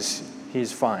now. He's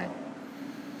fine.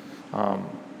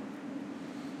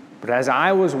 But as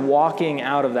I was walking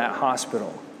out of that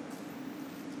hospital,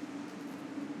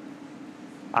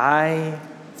 I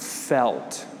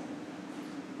felt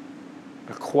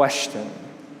a question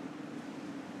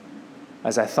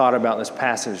as I thought about this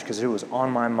passage, because it was on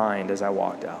my mind as I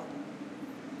walked out.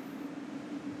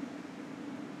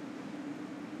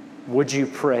 Would you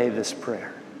pray this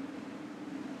prayer?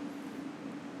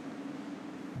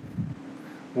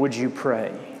 Would you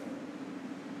pray,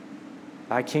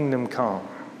 "Thy kingdom come,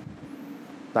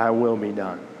 thy will be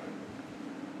done"?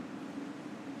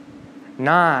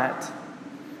 Not,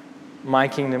 "My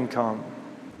kingdom come,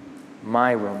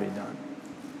 my will be done."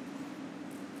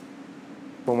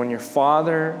 But when your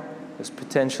father is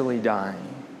potentially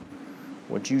dying,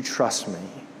 would you trust me?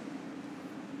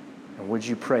 And would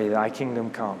you pray, "Thy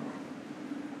kingdom come,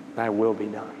 thy will be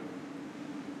done"?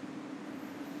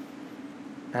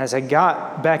 As I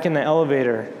got back in the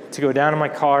elevator to go down to my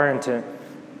car and to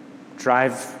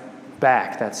drive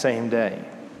back that same day,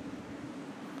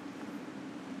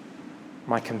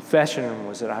 my confession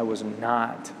was that I was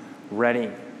not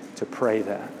ready to pray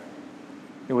that.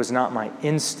 It was not my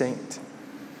instinct,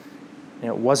 and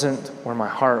it wasn't where my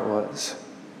heart was.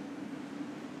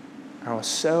 I was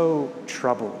so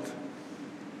troubled,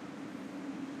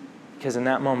 because in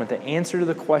that moment, the answer to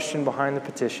the question behind the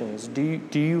petition is, do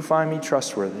you find me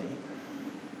trustworthy?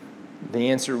 The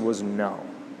answer was no.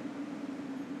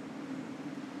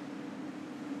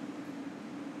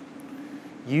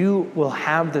 You will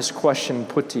have this question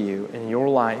put to you in your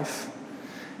life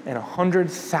in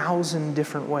 100,000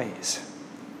 different ways.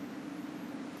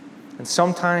 And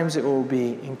sometimes it will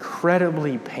be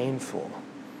incredibly painful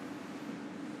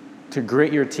to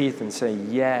grit your teeth and say,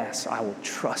 "Yes, I will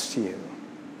trust you."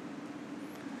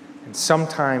 And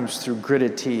sometimes through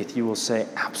gritted teeth, you will say,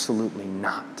 "Absolutely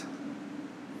not."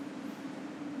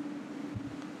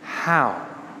 How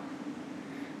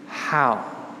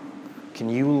can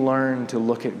you learn to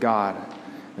look at God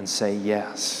and say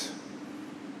yes?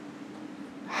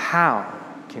 How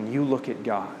can you look at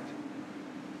God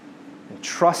and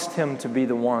trust Him to be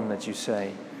the one that you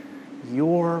say,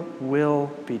 "Your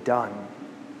will be done"?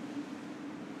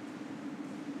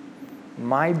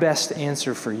 My best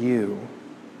answer for you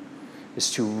is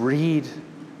to read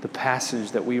the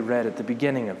passage that we read at the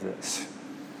beginning of this,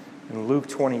 in Luke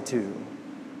 22,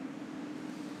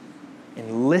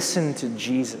 and listen to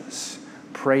Jesus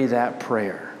pray that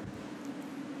prayer.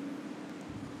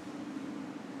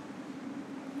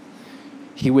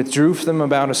 He withdrew from them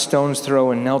about a stone's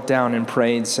throw and knelt down and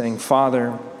prayed, saying,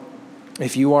 "Father,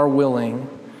 if you are willing,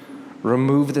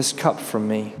 remove this cup from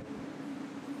me.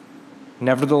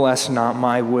 Nevertheless, not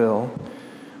my will,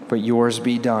 but yours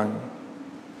be done."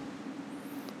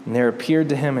 And there appeared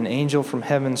to him an angel from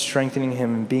heaven, strengthening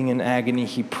him, and being in agony,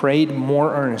 he prayed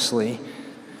more earnestly,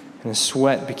 and his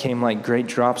sweat became like great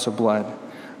drops of blood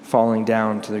falling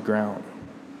down to the ground.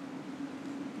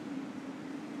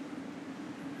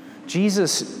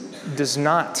 Jesus does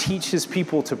not teach his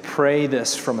people to pray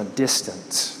this from a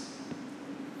distance.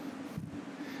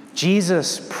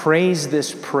 Jesus prays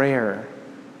this prayer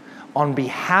on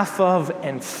behalf of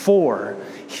and for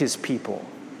his people.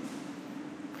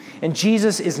 And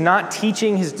Jesus is not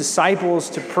teaching his disciples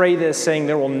to pray this saying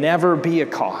there will never be a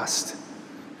cost.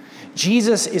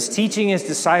 Jesus is teaching his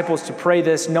disciples to pray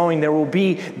this knowing there will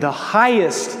be the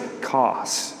highest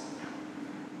cost.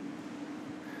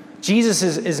 Jesus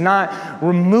is not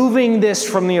removing this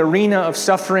from the arena of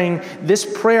suffering. This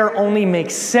prayer only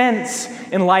makes sense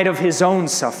in light of his own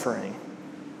suffering.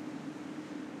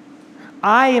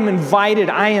 I am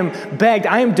invited, I am begged,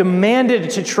 I am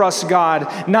demanded to trust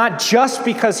God, not just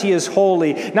because he is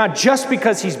holy, not just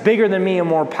because he's bigger than me and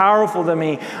more powerful than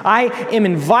me. I am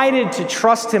invited to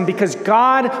trust him because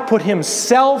God put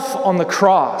himself on the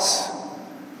cross.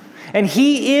 And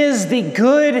he is the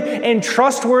good and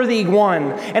trustworthy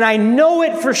one. And I know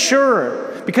it for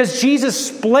sure because Jesus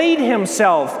splayed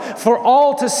himself for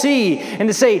all to see and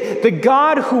to say, the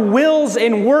God who wills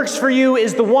and works for you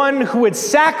is the one who would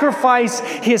sacrifice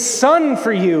his Son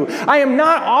for you. I am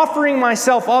not offering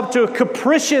myself up to a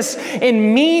capricious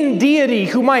and mean deity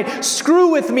who might screw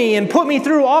with me and put me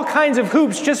through all kinds of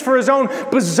hoops just for his own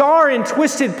bizarre and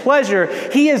twisted pleasure.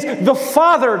 He is the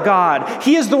Father God.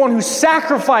 He is the one who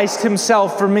sacrificed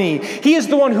himself for me. He is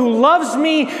the one who loves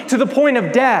me to the point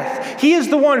of death. He is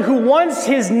the one who wants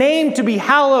his name to be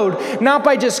hallowed, not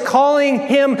by just calling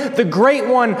him the Great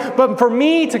One, but for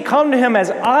me to come to him as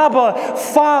Abba,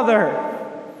 Father,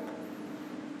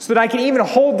 so that I can even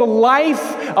hold the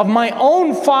life of my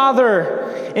own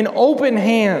Father in open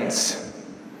hands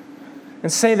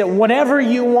and say that whatever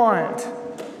you want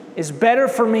is better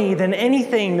for me than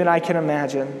anything that I can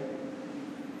imagine.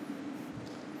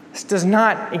 This does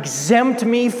not exempt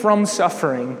me from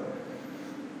suffering.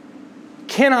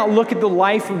 Cannot look at the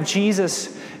life of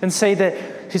Jesus and say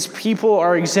that his people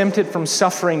are exempted from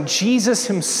suffering. Jesus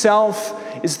himself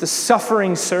is the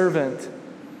suffering servant.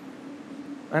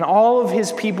 And all of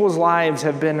his people's lives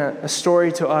have been a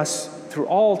story to us through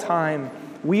all time.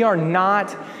 We are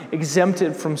not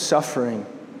exempted from suffering.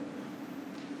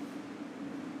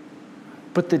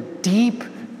 But the deep,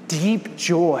 deep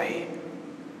joy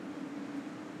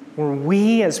where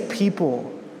we as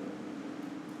people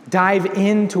dive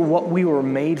into what we were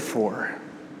made for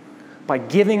by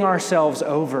giving ourselves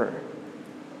over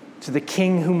to the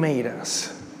King who made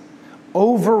us,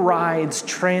 overrides,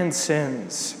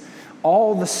 transcends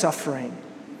all the suffering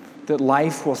that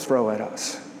life will throw at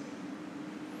us.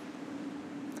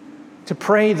 To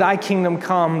pray, thy kingdom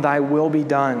come, thy will be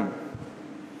done,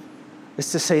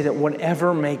 is to say that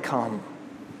whatever may come,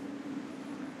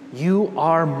 you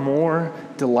are more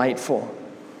delightful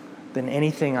than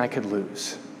anything I could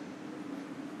lose.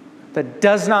 That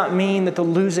does not mean that the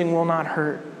losing will not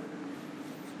hurt.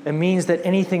 It means that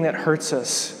anything that hurts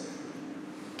us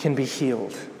can be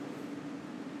healed.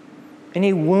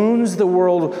 Any wounds the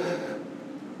world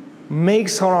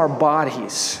makes on our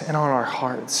bodies and on our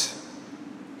hearts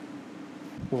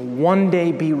will one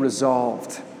day be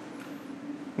resolved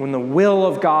when the will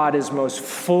of God is most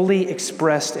fully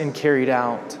expressed and carried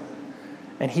out,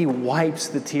 and he wipes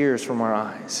the tears from our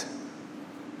eyes.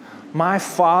 My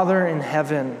Father in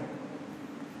heaven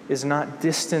is not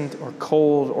distant or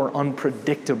cold or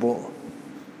unpredictable.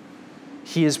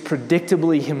 He is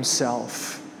predictably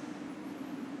himself.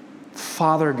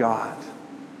 Father God,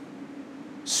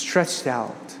 stretched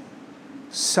out,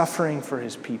 suffering for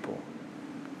his people,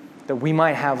 that we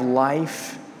might have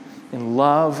life and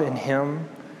love in him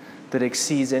that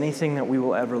exceeds anything that we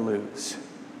will ever lose.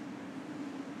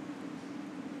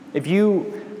 If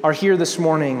you are here this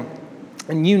morning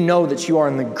and you know that you are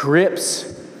in the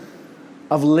grips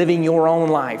of living your own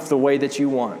life the way that you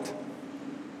want,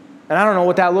 and I don't know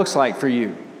what that looks like for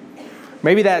you.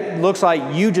 Maybe that looks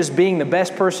like you just being the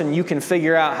best person you can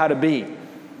figure out how to be.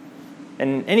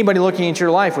 And anybody looking at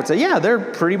your life would say, yeah, they're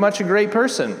pretty much a great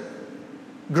person.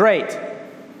 Great.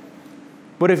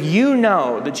 But if you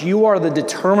know that you are the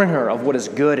determiner of what is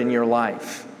good in your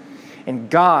life, and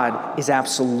God is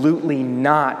absolutely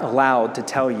not allowed to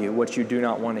tell you what you do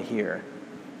not want to hear,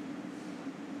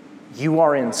 you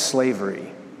are in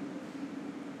slavery,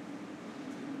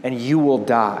 and you will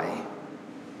die.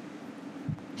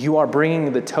 You are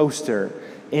bringing the toaster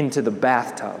into the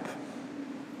bathtub.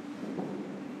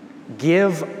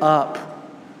 Give up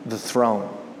the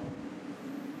throne.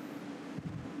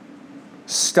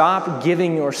 Stop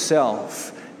giving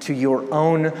yourself to your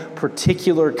own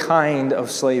particular kind of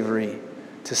slavery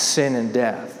to sin and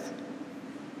death.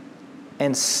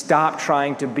 And stop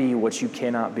trying to be what you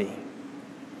cannot be.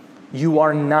 You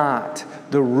are not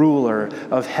the ruler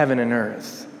of heaven and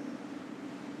earth.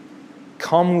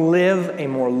 Come live a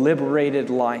more liberated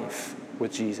life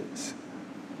with Jesus.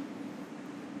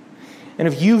 And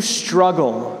if you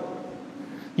struggle,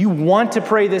 you want to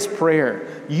pray this prayer,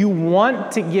 you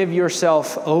want to give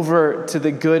yourself over to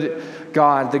the good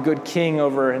God, the good King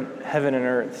over heaven and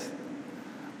earth,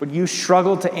 but you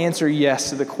struggle to answer yes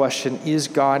to the question, is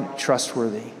God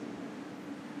trustworthy?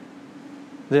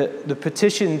 The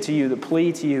petition to you, the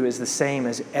plea to you is the same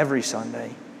as every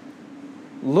Sunday.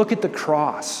 Look at the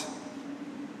cross.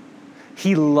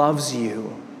 He loves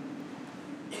you.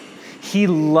 He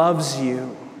loves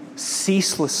you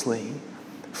ceaselessly,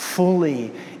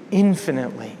 fully,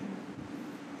 infinitely.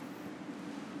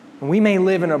 We may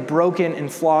live in a broken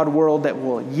and flawed world that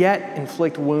will yet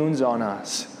inflict wounds on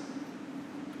us.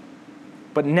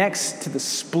 But next to the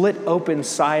split open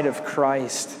side of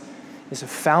Christ is a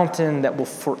fountain that will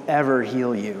forever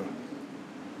heal you.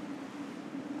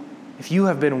 If you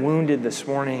have been wounded this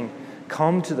morning,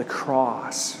 come to the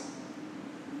cross.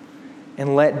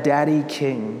 and let Daddy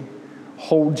King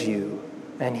hold you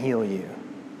and heal you.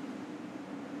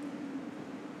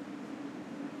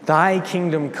 Thy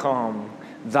kingdom come,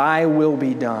 thy will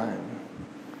be done,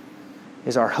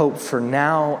 is our hope for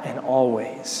now and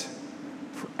always,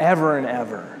 forever and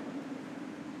ever.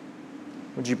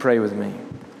 Would you pray with me?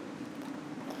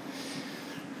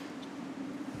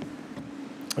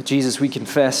 Jesus, we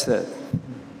confess that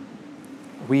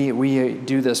we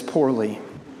do this poorly.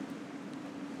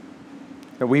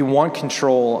 That we want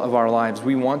control of our lives.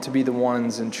 We want to be the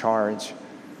ones in charge.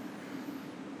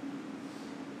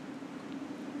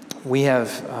 We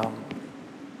have,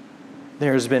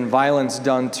 there's been violence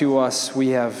done to us. We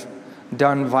have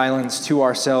done violence to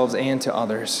ourselves and to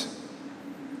others.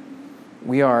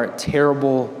 We are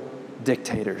terrible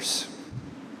dictators.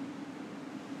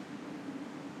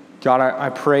 God, I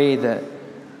pray that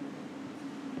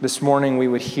this morning we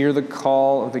would hear the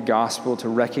call of the gospel to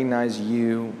recognize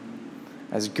you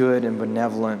as good and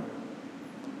benevolent,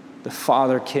 the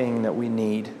Father King that we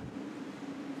need.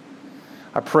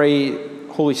 I pray,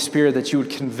 Holy Spirit, that you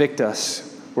would convict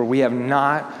us where we have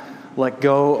not let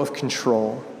go of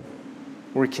control,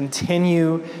 where we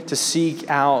continue to seek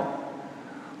out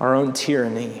our own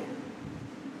tyranny.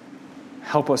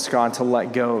 Help us, God, to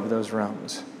let go of those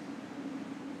realms.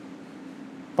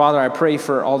 Father, I pray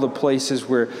for all the places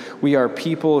where we are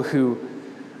people who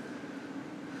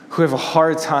have a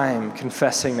hard time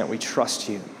confessing that we trust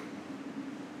you.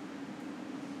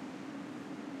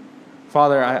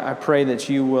 Father, I pray that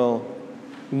you will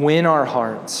win our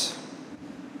hearts,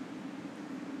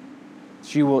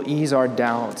 that you will ease our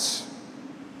doubts,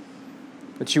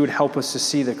 that you would help us to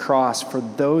see the cross for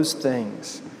those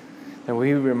things, that we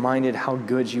be reminded how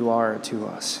good you are to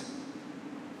us.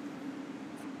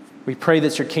 We pray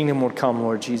that your kingdom would come,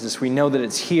 Lord Jesus. We know that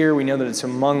it's here. We know that it's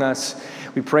among us.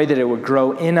 We pray that it would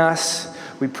grow in us.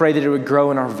 We pray that it would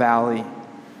grow in our valley,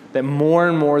 that more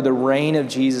and more the reign of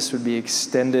Jesus would be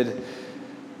extended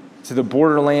to the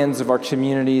borderlands of our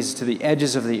communities, to the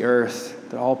edges of the earth,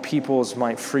 that all peoples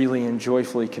might freely and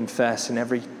joyfully confess in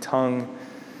every tongue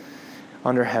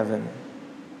under heaven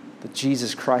that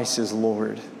Jesus Christ is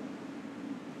Lord,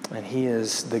 and he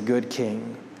is the good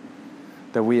King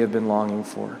that we have been longing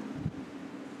for.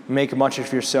 Make much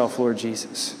of yourself, Lord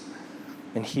Jesus,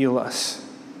 and heal us.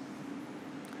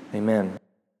 Amen.